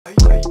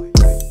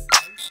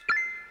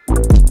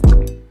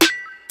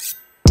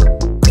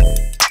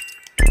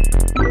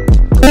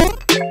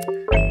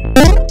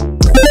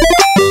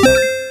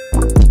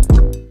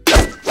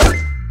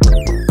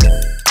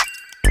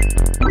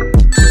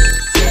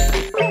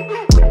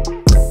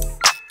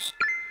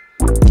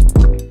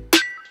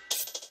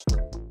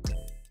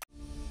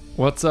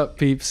What's up,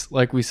 peeps?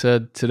 Like we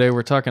said, today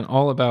we're talking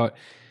all about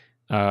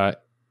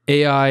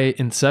AI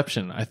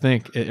inception, I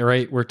think,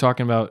 right? We're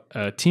talking about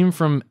a team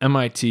from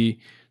MIT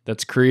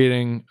that's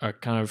creating a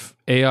kind of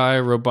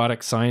AI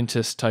robotic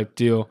scientist type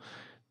deal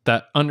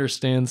that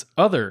understands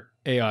other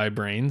AI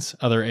brains,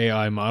 other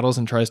AI models,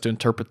 and tries to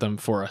interpret them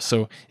for us.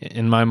 So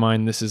in my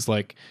mind, this is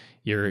like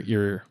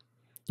you're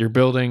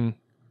building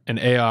an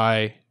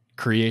AI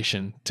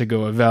creation to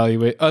go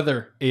evaluate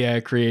other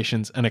AI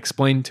creations and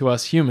explain to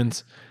us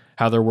humans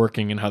how they're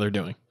working and how they're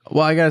doing.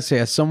 Well, I gotta say,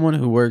 as someone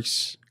who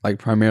works like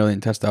primarily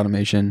in test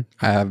automation,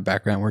 I have a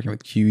background working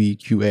with QE,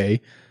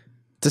 QA.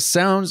 This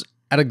sounds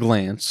at a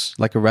glance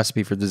like a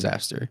recipe for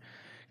disaster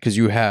because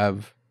you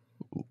have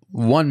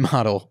one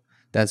model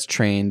that's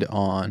trained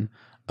on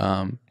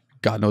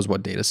God knows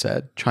what data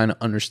set, trying to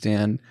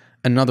understand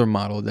another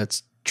model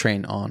that's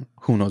trained on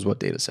who knows what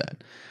data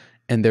set.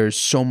 And there's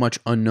so much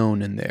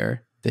unknown in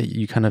there that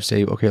you kind of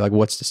say, okay, like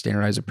what's the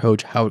standardized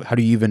approach? How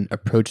do you even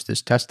approach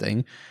this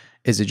testing?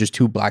 Is it just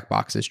two black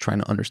boxes trying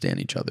to understand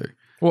each other?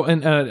 Well,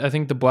 and I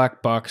think the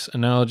black box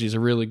analogy is a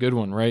really good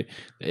one, right?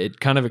 It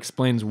kind of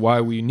explains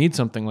why we need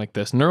something like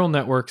this. Neural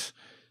networks,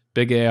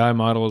 big AI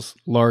models,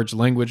 large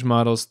language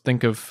models.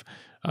 Think of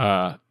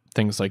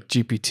things like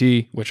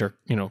GPT, which are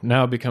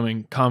now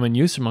becoming common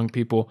use among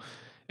people.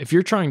 If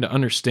you're trying to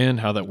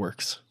understand how that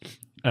works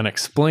and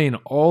explain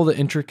all the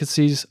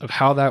intricacies of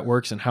how that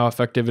works and how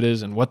effective it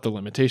is and what the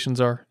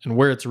limitations are and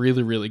where it's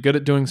really, really good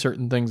at doing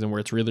certain things and where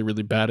it's really,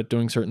 really bad at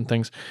doing certain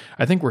things,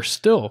 I think we're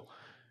still,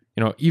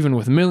 even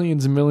with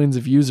millions and millions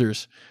of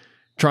users,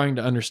 trying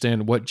to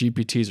understand what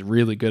GPT is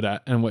really good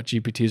at and what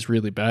GPT is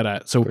really bad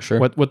at. So For sure.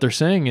 what they're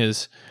saying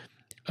is,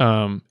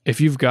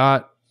 if you've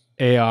got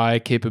AI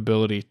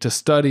capability to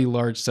study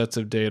large sets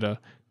of data,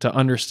 to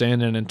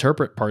understand and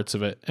interpret parts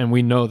of it, and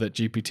we know that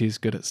GPT is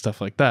good at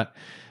stuff like that,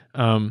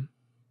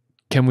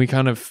 can we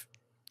kind of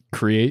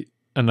create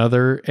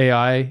another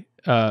AI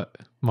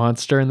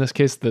monster? In this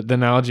case, the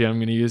analogy I'm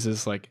going to use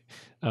is like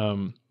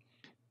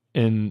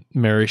in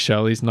Mary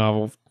Shelley's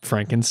novel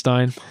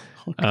Frankenstein.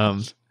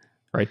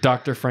 Right,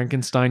 Dr.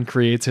 Frankenstein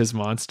creates his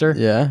monster.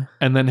 Yeah.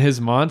 And then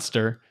his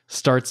monster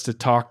starts to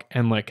talk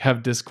and like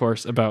have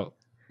discourse about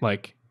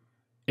like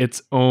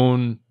its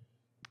own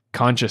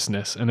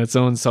consciousness and its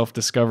own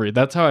self-discovery.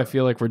 That's how I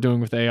feel like we're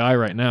doing with AI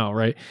right now,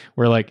 right?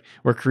 We're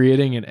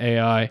creating an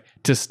AI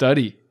to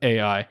study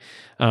AI.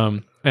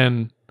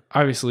 And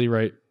obviously,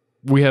 right,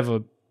 we have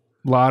a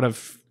lot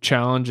of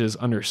challenges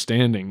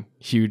understanding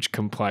huge,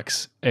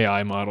 complex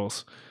AI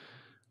models.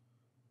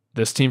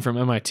 This team from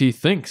MIT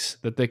thinks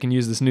that they can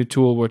use this new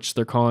tool, which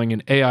they're calling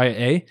an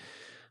AIA,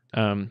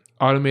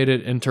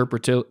 automated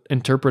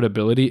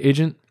interpretability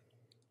agent,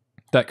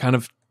 that kind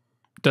of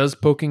does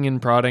poking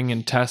and prodding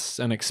and tests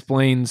and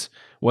explains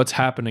what's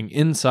happening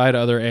inside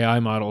other AI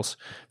models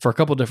for a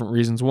couple different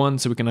reasons. One,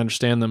 so we can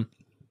understand them.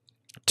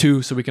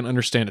 Two, so we can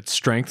understand its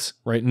strengths,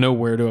 right? Know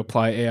where to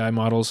apply AI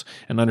models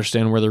and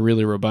understand where they're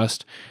really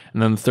robust.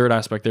 And then the third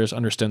aspect there is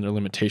understand their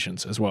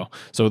limitations as well.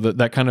 So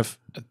that kind of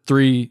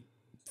three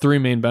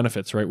main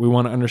benefits, right? We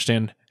want to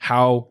understand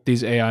how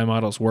these AI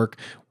models work.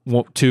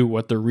 Two,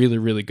 what they're really,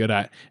 really good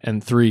at,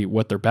 and three,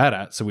 what they're bad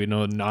at, so we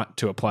know not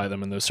to apply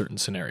them in those certain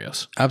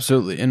scenarios.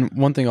 Absolutely. And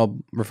one thing I'll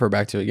refer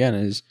back to again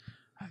is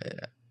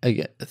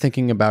again,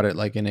 thinking about it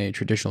like in a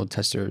traditional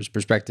tester's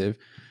perspective,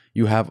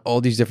 you have all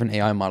these different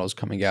AI models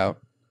coming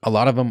out. A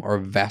lot of them are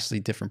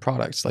vastly different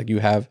products. Like you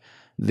have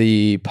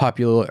the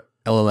popular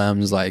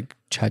LLMs like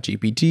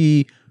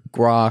ChatGPT,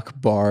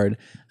 Grok, Bard,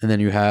 and then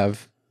you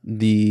have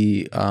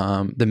the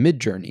mid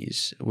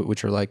journeys,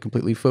 which are like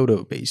completely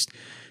photo based.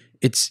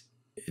 It's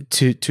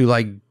to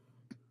like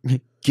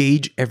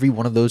gauge every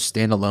one of those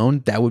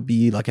standalone, that would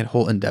be like a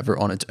whole endeavor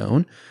on its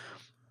own.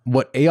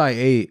 What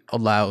AIA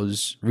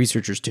allows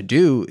researchers to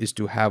do is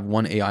to have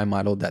one AI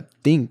model that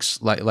thinks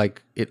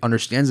like it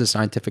understands the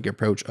scientific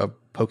approach of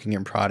poking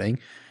and prodding,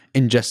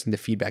 ingesting the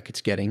feedback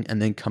it's getting,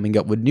 and then coming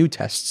up with new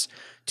tests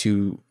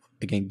to,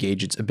 again,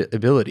 gauge its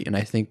ability. And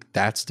I think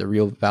that's the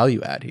real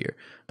value add here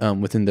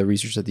within the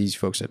research that these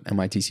folks at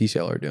MIT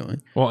CSAIL are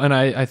doing. Well, and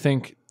I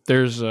think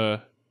there's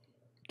a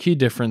key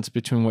difference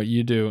between what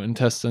you do in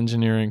test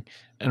engineering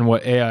and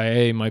what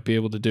AIA might be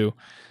able to do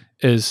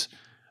is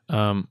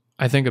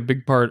I think a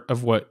big part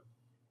of what,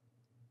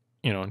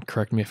 and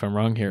correct me if I'm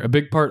wrong here, a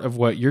big part of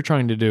what you're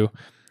trying to do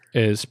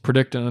is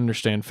predict and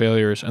understand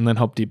failures and then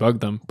help debug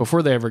them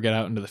before they ever get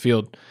out into the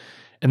field.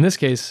 In this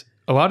case,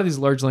 a lot of these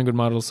large language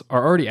models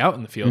are already out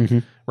in the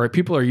field, right?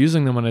 People are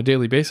using them on a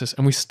daily basis,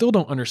 and we still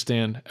don't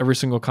understand every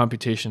single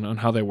computation on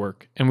how they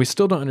work, and we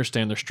still don't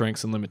understand their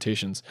strengths and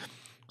limitations.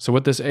 So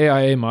what this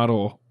AIA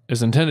model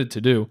is intended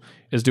to do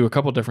is do a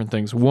couple different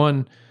things.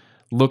 One,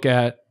 look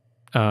at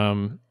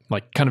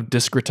like kind of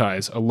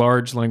discretize a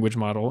large language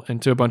model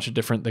into a bunch of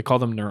different, they call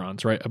them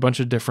neurons, right? A bunch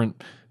of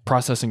different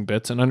processing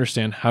bits, and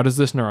understand how does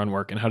this neuron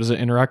work and how does it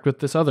interact with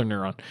this other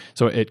neuron.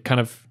 So it kind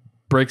of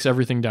breaks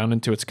everything down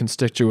into its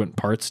constituent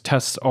parts,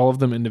 tests all of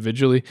them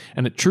individually,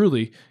 and it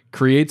truly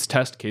creates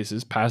test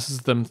cases, passes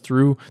them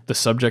through the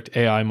subject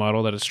AI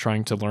model that it's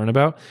trying to learn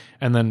about,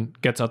 and then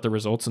gets out the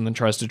results and then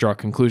tries to draw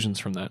conclusions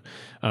from that.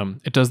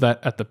 It does that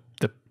at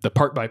the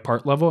part by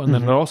part level, and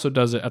then it also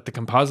does it at the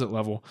composite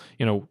level,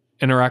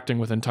 interacting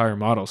with entire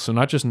models. So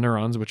not just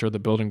neurons, which are the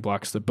building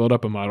blocks that build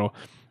up a model,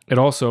 it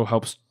also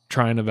helps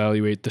try and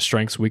evaluate the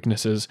strengths,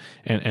 weaknesses,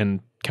 and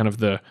kind of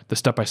the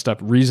step-by-step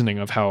reasoning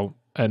of how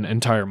an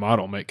entire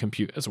model might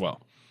compute as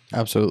well.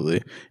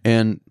 Absolutely.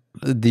 And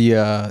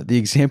the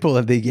example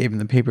that they gave in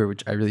the paper,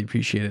 which I really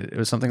appreciated, it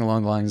was something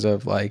along the lines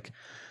of like,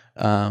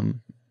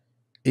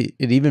 it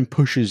even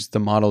pushes the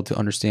model to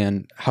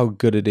understand how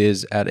good it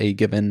is at a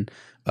given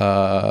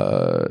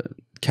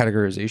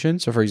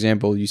categorization. So for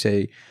example, you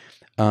say,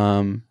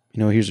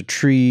 here's a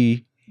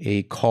tree,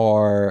 a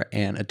car,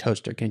 and a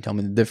toaster. Can you tell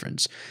me the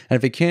difference? And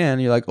if it can,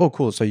 you're like, oh,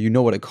 cool. So you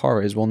know what a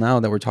car is. Well, now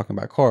that we're talking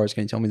about cars,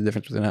 can you tell me the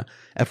difference between a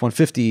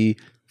F-150,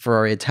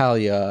 Ferrari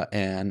Italia,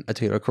 and a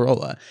Toyota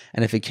Corolla?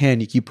 And if it can,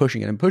 you keep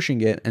pushing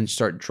it and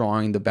start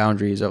drawing the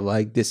boundaries of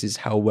like, this is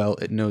how well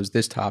it knows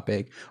this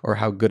topic, or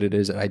how good it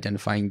is at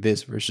identifying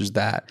this versus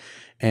that.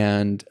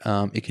 And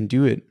it can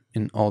do it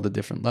in all the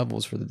different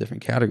levels for the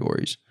different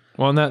categories.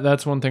 Well, and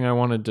that's one thing I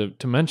wanted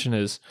to mention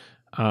is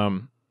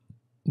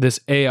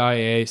this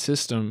AIA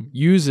system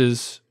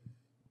uses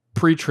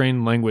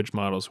pre-trained language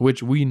models,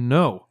 which we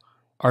know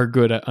are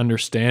good at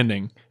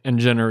understanding and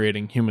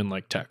generating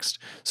human-like text.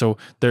 So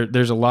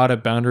there's a lot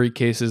of boundary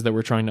cases that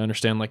we're trying to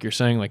understand, like you're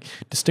saying, like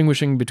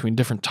distinguishing between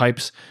different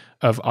types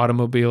of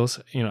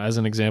automobiles, as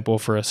an example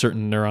for a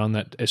certain neuron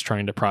that is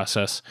trying to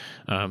process,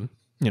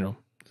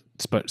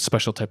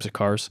 special types of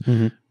cars.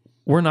 Mm-hmm.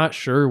 We're not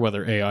sure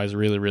whether AI is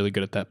really, really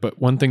good at that. But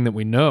one thing that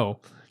we know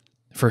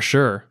for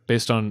sure,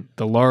 based on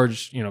the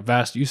large,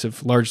 vast use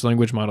of large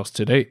language models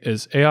to date,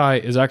 is AI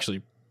is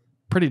actually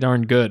pretty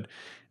darn good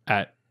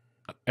at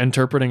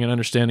interpreting and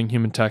understanding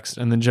human text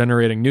and then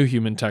generating new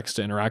human text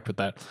to interact with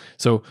that.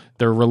 So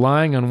they're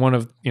relying on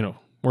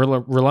we're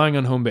relying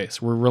on home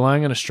base. We're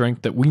relying on a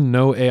strength that we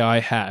know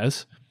AI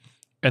has,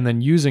 and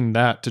then using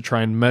that to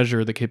try and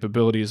measure the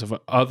capabilities of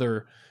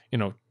other,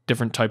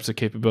 different types of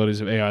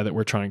capabilities of AI that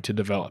we're trying to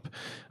develop,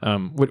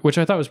 which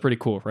I thought was pretty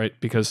cool, right?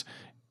 Because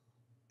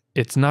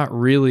it's not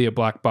really a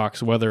black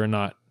box whether or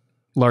not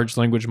large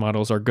language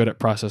models are good at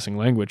processing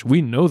language.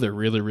 We know they're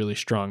really, really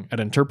strong at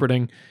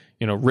interpreting,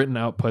 written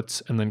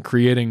outputs and then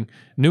creating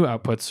new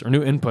outputs or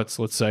new inputs,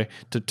 let's say,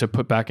 to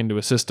put back into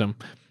a system.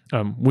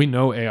 We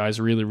know AI is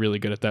really, really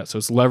good at that. So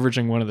it's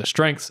leveraging one of the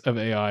strengths of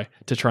AI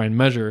to try and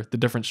measure the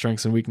different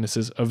strengths and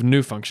weaknesses of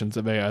new functions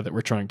of AI that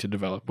we're trying to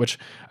develop, which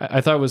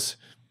I thought was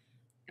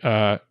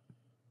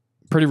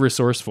pretty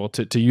resourceful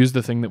to use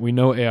the thing that we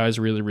know AI is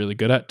really, really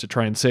good at to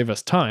try and save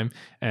us time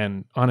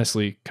and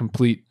honestly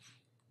complete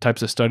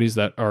types of studies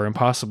that are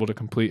impossible to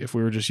complete if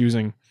we were just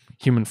using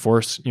human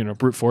force,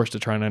 brute force to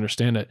try and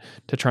understand it,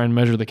 to try and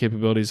measure the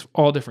capabilities of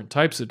all different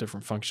types of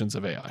different functions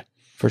of AI.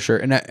 For sure.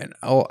 And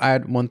I'll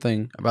add one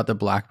thing about the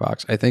black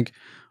box. I think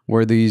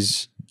where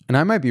these, and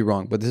I might be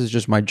wrong, but this is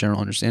just my general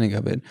understanding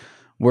of it,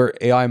 where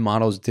AI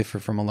models differ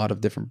from a lot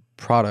of different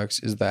products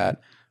is that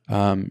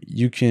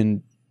you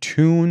can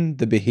tune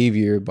the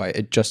behavior by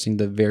adjusting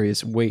the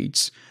various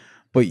weights,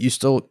 but you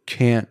still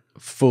can't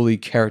fully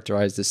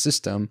characterize the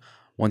system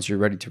once you're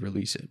ready to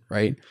release it,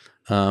 right?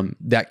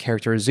 That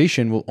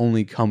characterization will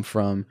only come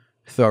from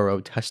thorough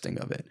testing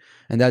of it.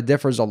 And that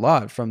differs a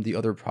lot from the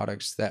other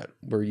products that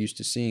we're used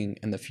to seeing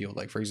in the field.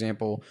 Like, for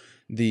example,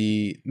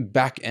 the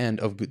back end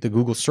of the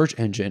Google search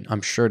engine,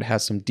 I'm sure it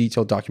has some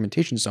detailed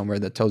documentation somewhere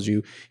that tells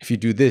you if you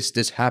do this,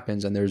 this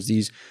happens. And there's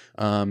these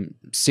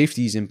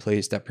safeties in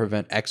place that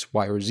prevent X,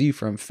 Y, or Z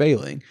from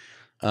failing.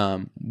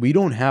 We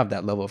don't have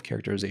that level of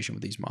characterization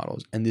with these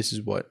models. And this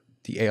is what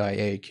the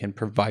AIA can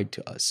provide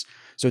to us.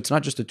 So it's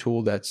not just a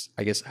tool that's,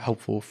 I guess,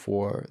 helpful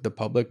for the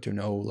public to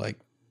know, like,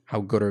 how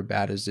good or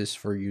bad is this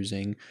for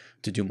using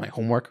to do my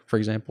homework, for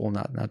example.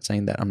 Not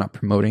saying that, I'm not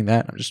promoting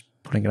that, I'm just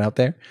putting it out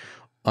there.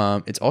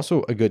 It's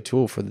also a good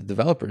tool for the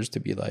developers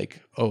to be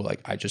like, oh, like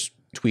I just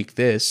tweaked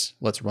this,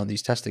 let's run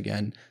these tests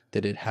again.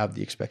 Did it have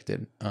the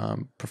expected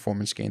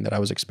performance gain that I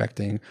was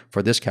expecting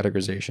for this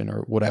categorization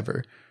or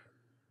whatever,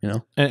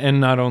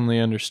 And not only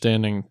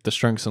understanding the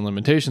strengths and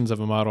limitations of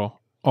a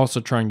model,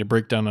 also trying to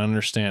break down and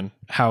understand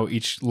how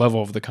each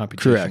level of the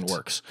computation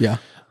works. Yeah.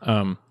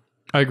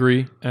 I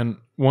agree. And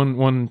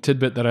one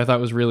tidbit that I thought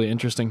was really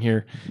interesting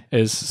here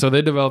is, so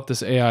they developed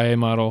this AIA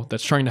model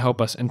that's trying to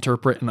help us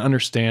interpret and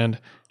understand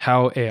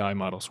how AI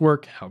models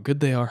work, how good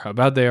they are, how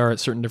bad they are at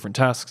certain different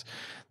tasks.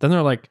 Then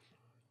they're like,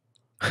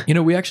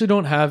 we actually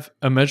don't have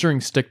a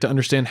measuring stick to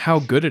understand how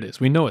good it is.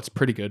 We know it's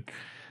pretty good.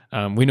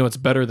 We know it's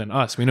better than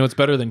us. We know it's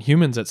better than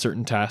humans at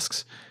certain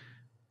tasks.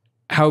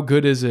 How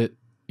good is it,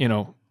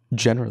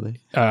 generally?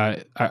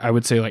 I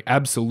would say like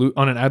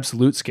on an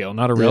absolute scale,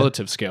 not a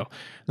relative scale.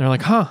 And they're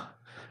like,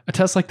 a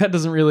test like that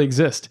doesn't really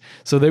exist.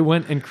 So they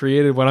went and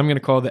created what I'm going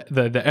to call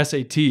the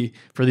SAT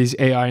for these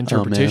AI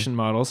interpretation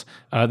models.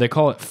 They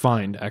call it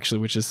FIND, actually,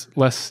 which is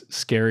less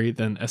scary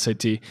than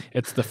SAT.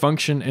 It's the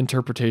Function,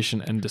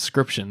 Interpretation, and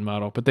Description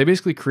model. But they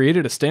basically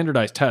created a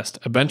standardized test,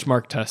 a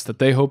benchmark test that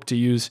they hope to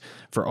use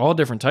for all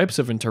different types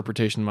of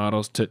interpretation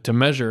models to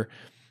measure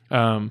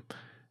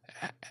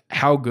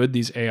how good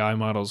these AI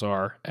models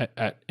are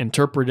at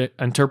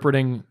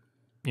interpreting,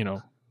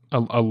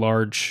 a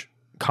large,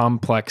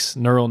 complex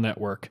neural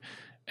network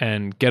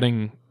and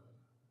getting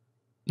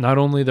not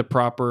only the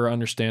proper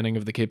understanding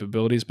of the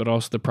capabilities, but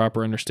also the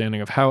proper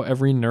understanding of how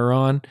every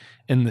neuron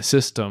in the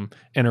system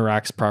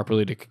interacts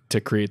properly to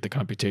create the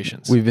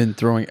computations. We've been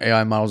throwing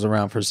AI models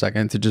around for a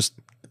second to just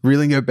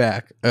reeling it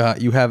back.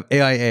 You have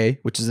AIA,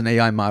 which is an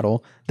AI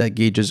model that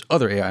gauges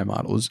other AI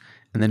models.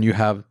 And then you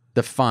have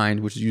the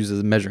FIND, which is used as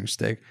a measuring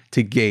stick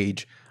to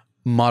gauge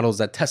models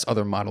that test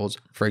other models,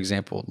 for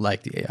example,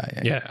 like the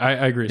AIA. Yeah, I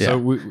agree. Yeah.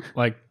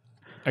 So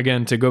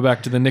again, to go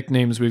back to the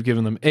nicknames we've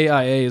given them,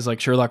 AIA is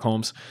like Sherlock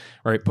Holmes,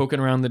 right?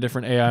 Poking around the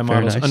different AI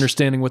models,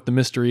 understanding what the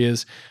mystery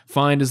is.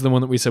 FIND is the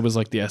one that we said was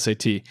like the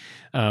SAT.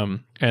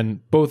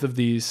 And both of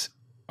these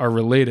are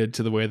related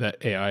to the way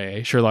that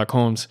AIA, Sherlock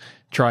Holmes,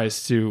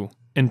 tries to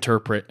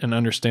interpret and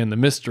understand the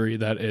mystery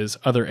that is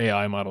other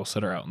AI models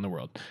that are out in the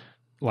world.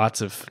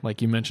 Lots of,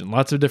 like you mentioned,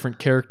 lots of different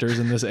characters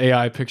in this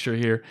AI picture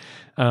here.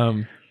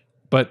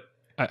 But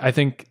I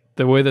think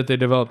the way that they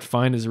developed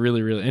FIND is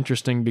really, really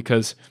interesting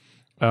because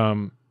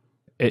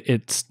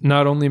it's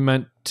not only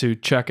meant to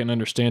check and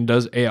understand,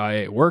 does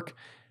AIA work?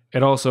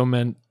 It's also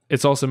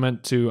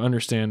meant to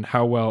understand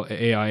how well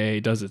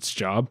AIA does its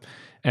job.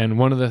 And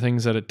one of the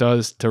things that it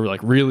does to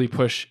like really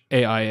push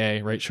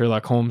AIA, right,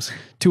 Sherlock Holmes,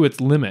 to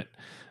its limit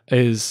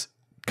is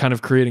kind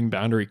of creating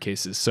boundary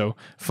cases. So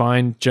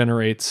FIND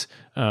generates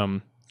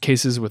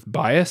cases with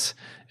bias.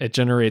 It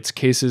generates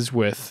cases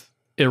with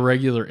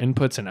irregular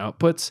inputs and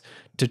outputs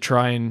to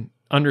try and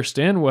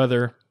understand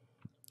whether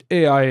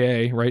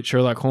AIA, right,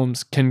 Sherlock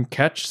Holmes, can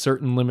catch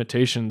certain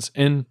limitations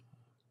in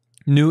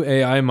new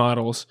AI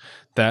models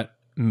that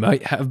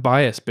might have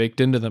bias baked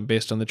into them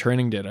based on the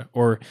training data,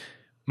 or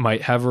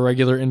might have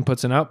irregular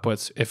inputs and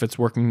outputs if it's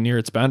working near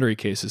its boundary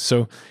cases.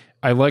 So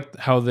I like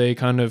how they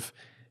kind of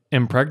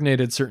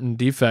impregnated certain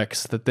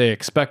defects that they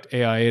expect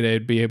AIA to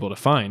be able to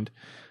find.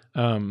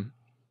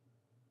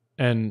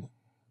 And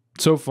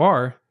so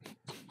far,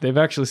 they've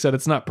actually said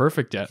it's not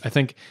perfect yet. I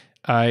think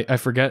I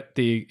forget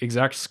the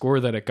exact score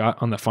that it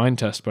got on the FIND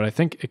test, but I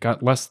think it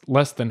got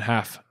less than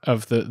half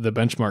of the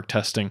benchmark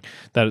testing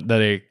that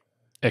they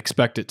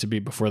expect it to be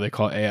before they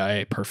call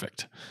AIA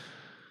perfect.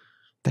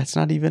 That's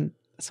not even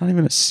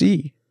a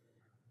C.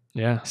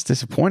 Yeah. It's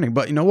disappointing.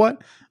 But you know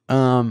what?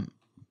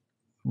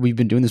 We've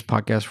been doing this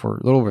podcast for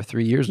a little over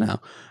 3 years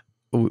now.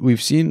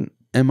 We've seen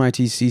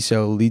MIT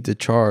CISO lead the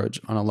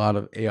charge on a lot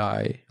of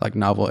AI, like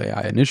novel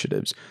AI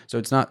initiatives. So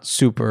it's not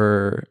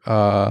super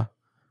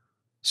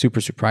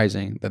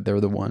surprising that they're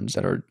the ones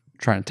that are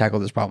trying to tackle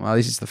this problem. At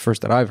least it's the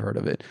first that I've heard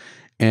of it.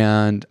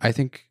 And I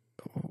think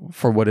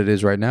for what it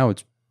is right now,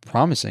 it's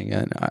promising.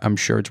 And I'm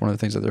sure it's one of the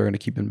things that they're going to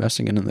keep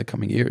investing in the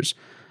coming years.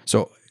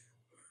 So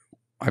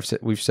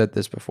we've said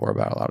this before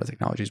about a lot of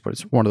technologies, but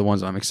it's one of the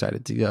ones I'm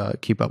excited to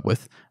keep up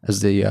with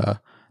as the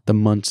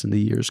months and the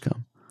years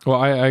come. Well,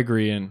 I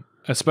agree. And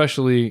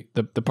especially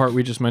the part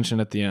we just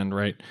mentioned at the end,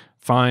 right?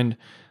 FIND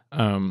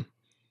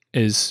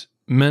is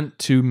meant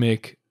to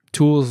make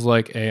tools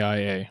like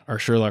AIA, our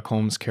Sherlock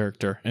Holmes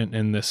character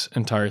in this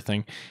entire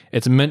thing.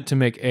 It's meant to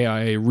make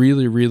AIA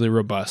really, really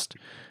robust,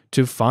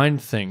 to find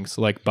things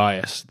like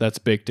bias that's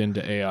baked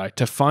into AI,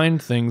 to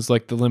find things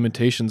like the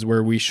limitations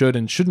where we should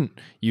and shouldn't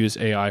use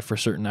AI for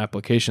certain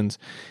applications.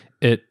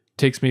 It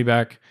takes me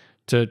back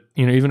to,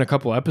 even a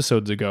couple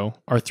episodes ago,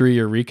 our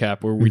 3-year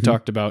recap where we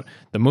talked about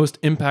the most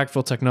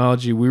impactful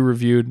technology we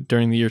reviewed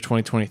during the year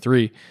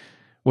 2023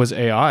 was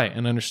AI,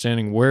 and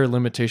understanding where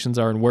limitations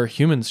are and where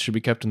humans should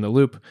be kept in the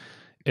loop.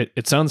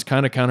 It sounds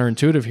kind of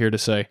counterintuitive here to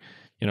say,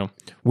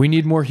 we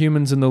need more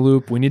humans in the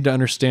loop. We need to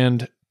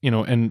understand,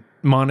 and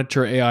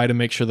monitor AI to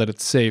make sure that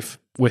it's safe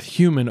with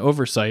human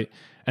oversight.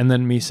 And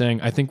then me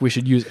saying, I think we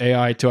should use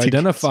AI to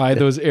identify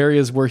those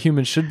areas where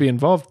humans should be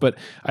involved. But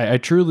I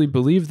truly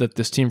believe that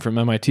this team from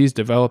MIT is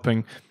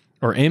developing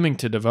or aiming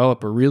to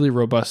develop a really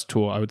robust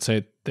tool. I would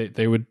say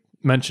they would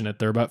mention it.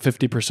 They're about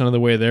 50% of the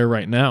way there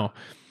right now,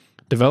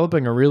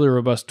 developing a really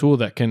robust tool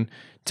that can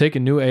take a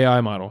new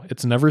AI model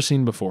it's never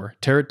seen before,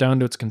 tear it down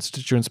to its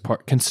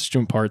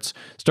constituent parts,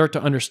 start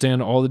to understand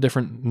all the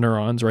different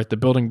neurons, right? The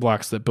building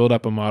blocks that build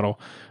up a model,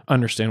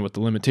 understand what the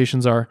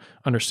limitations are,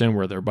 understand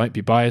where there might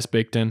be bias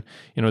baked in.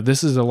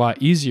 This is a lot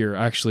easier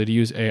actually to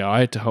use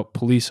AI to help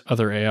police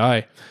other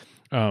AI.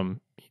 In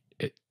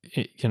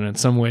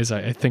some ways,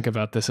 I think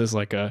about this as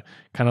like a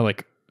kind of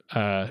like,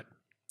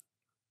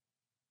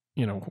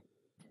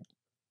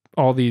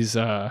 all these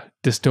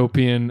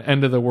dystopian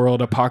end of the world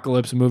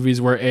apocalypse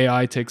movies where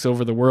AI takes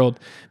over the world.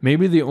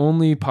 Maybe the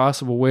only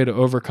possible way to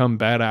overcome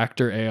bad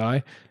actor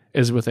AI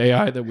is with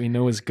AI that we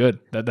know is good,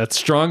 that's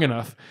strong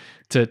enough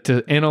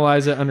to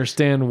analyze it,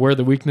 understand where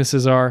the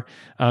weaknesses are,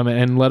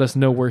 and let us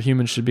know where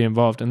humans should be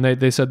involved. And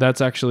they said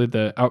that's actually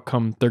the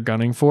outcome they're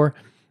gunning for,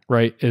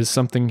 right? Is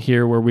something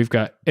here where we've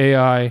got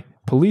AI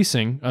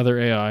policing other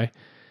AI,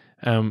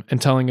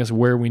 and telling us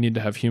where we need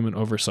to have human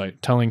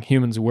oversight, telling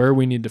humans where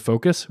we need to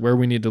focus, where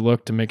we need to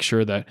look to make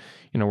sure that,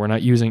 we're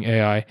not using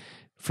AI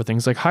for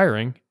things like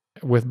hiring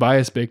with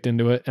bias baked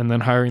into it and then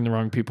hiring the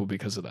wrong people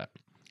because of that.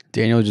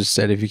 Daniel just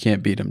said, if you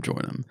can't beat him,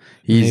 join him.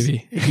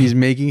 He's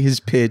making his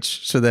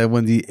pitch so that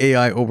when the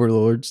AI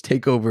overlords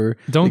take over,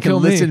 don't they can kill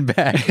listen me.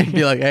 back and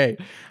be like, hey,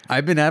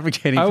 I've been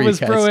advocating for you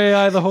guys. I was pro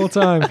AI the whole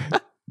time.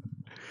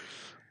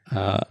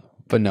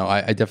 But no,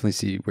 I definitely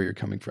see where you're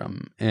coming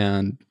from.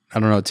 And I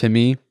don't know, to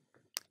me,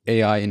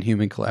 AI and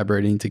human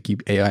collaborating to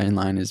keep AI in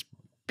line is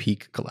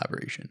peak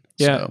collaboration.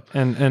 Yeah, So,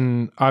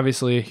 and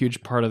obviously a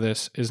huge part of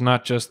this is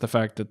not just the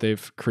fact that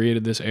they've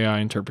created this AI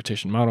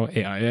interpretation model,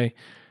 AIA.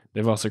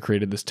 They've also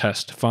created this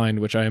test, FIND,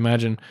 which I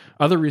imagine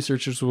other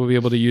researchers will be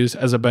able to use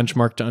as a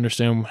benchmark to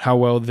understand how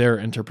well their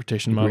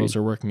interpretation models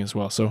are working as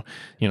well. So,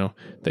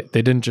 they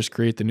didn't just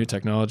create the new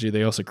technology,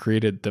 they also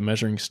created the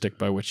measuring stick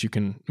by which you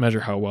can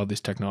measure how well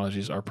these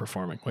technologies are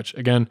performing, which,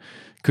 again,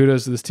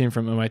 kudos to this team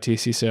from MIT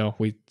CSAIL.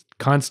 We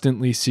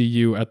constantly see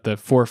you at the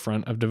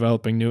forefront of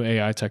developing new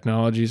AI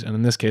technologies, and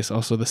in this case,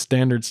 also the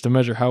standards to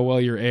measure how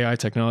well your AI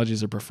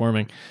technologies are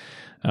performing.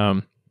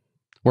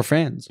 we're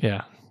fans.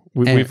 Yeah.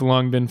 We've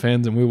long been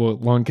fans, and we will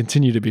long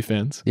continue to be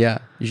fans. Yeah,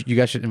 you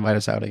guys should invite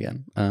us out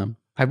again.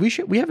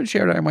 We haven't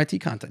shared our MIT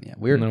content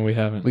yet. No, we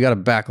haven't. We got a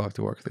backlog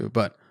to work through.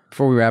 But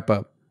before we wrap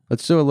up,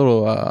 let's do a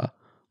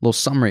little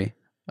summary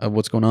of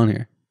what's going on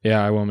here.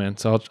 Yeah, I will, man.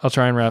 So I'll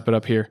try and wrap it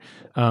up here.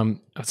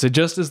 So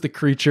just as the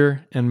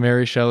creature in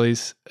Mary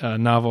Shelley's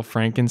novel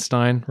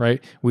Frankenstein,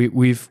 right?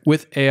 We've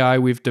with AI,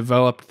 we've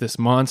developed this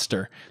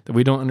monster that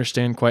we don't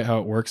understand quite how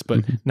it works,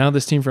 but now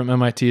this team from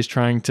MIT is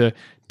trying to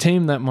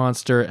tame that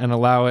monster and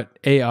allow it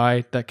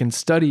AI that can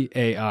study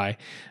AI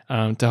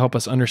to help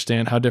us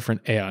understand how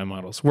different AI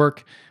models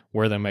work,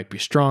 where they might be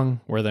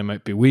strong, where they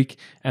might be weak.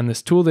 And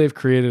this tool they've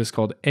created is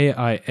called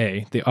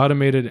AIA, the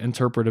Automated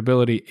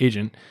Interpretability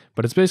Agent,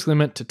 but it's basically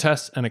meant to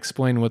test and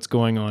explain what's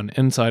going on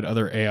inside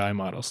other AI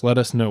models. Let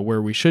us know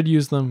where we should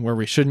use them, where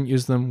we shouldn't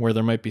use them, where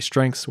there might be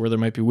strengths, where there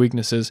might be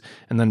weaknesses,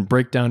 and then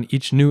break down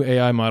each new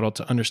AI model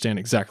to understand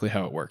exactly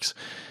how it works.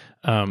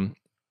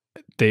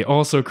 They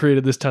also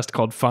created this test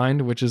called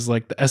FIND, which is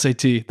like the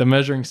SAT, the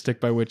measuring stick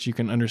by which you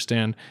can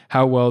understand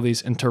how well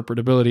these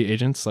interpretability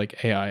agents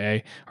like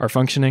AIA are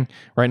functioning.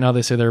 Right now,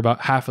 they say they're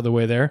about half of the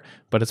way there,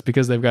 but it's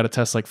because they've got a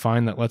test like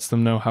FIND that lets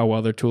them know how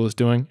well their tool is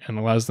doing and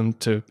allows them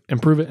to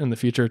improve it in the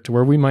future to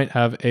where we might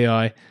have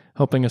AI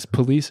helping us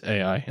police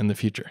AI in the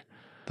future.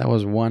 That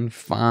was one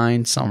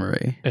fine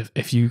summary.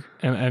 If you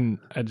and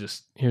I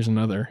just here's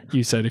another.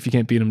 You said if you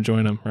can't beat them,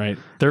 join them. Right?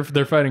 They're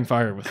fighting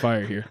fire with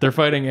fire here. They're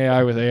fighting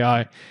AI with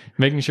AI,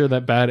 making sure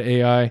that bad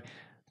AI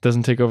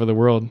doesn't take over the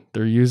world.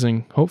 They're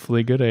using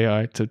hopefully good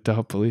AI to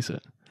help police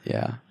it.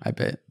 Yeah, I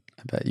bet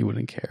you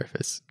wouldn't care if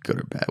it's good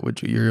or bad,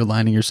 would you? You're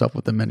aligning yourself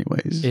with them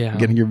anyways. Yeah,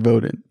 getting your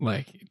vote in.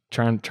 Like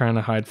trying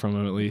to hide from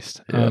them at least.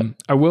 Yeah.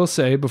 I will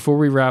say before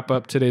we wrap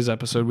up today's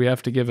episode, we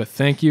have to give a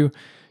thank you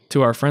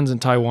to our friends in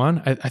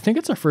Taiwan. I think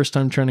it's our first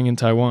time trending in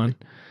Taiwan.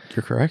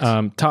 You're correct.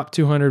 Top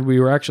 200.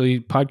 We were actually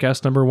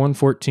podcast number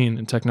 114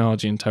 in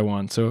technology in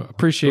Taiwan. So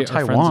appreciate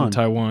our friends in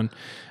Taiwan.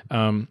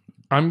 I'm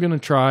going to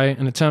try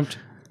and attempt.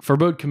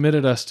 Forbode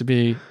committed us to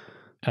be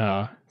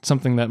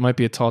something that might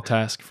be a tall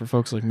task for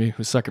folks like me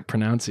who suck at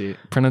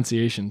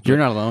pronunciation. You're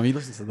not alone. You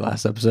listened to the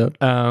last episode.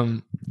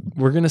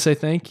 We're going to say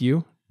thank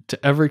you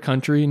to every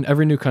country and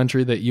every new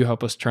country that you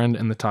help us trend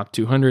in the top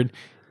 200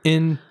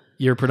 in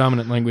your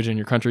predominant language in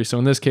your country. So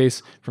in this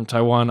case, from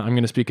Taiwan, I'm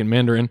going to speak in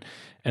Mandarin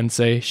and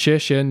say "xie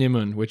xie ni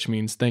men," which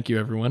means thank you,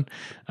 everyone,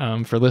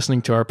 for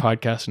listening to our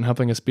podcast and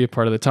helping us be a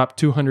part of the top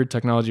 200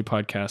 technology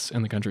podcasts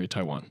in the country of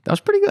Taiwan. That was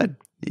pretty good.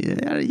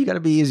 Yeah, you got to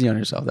be easy on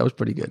yourself. That was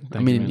pretty good.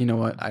 Thank you know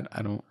what?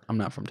 I'm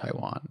not from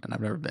Taiwan, and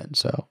I've never been,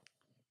 so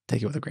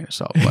take it with a grain of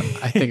salt. But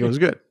I think it was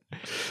good.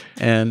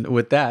 And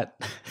with that,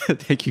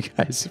 thank you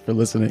guys for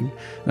listening.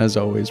 And as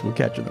always, we'll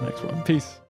catch you in the next one. Peace.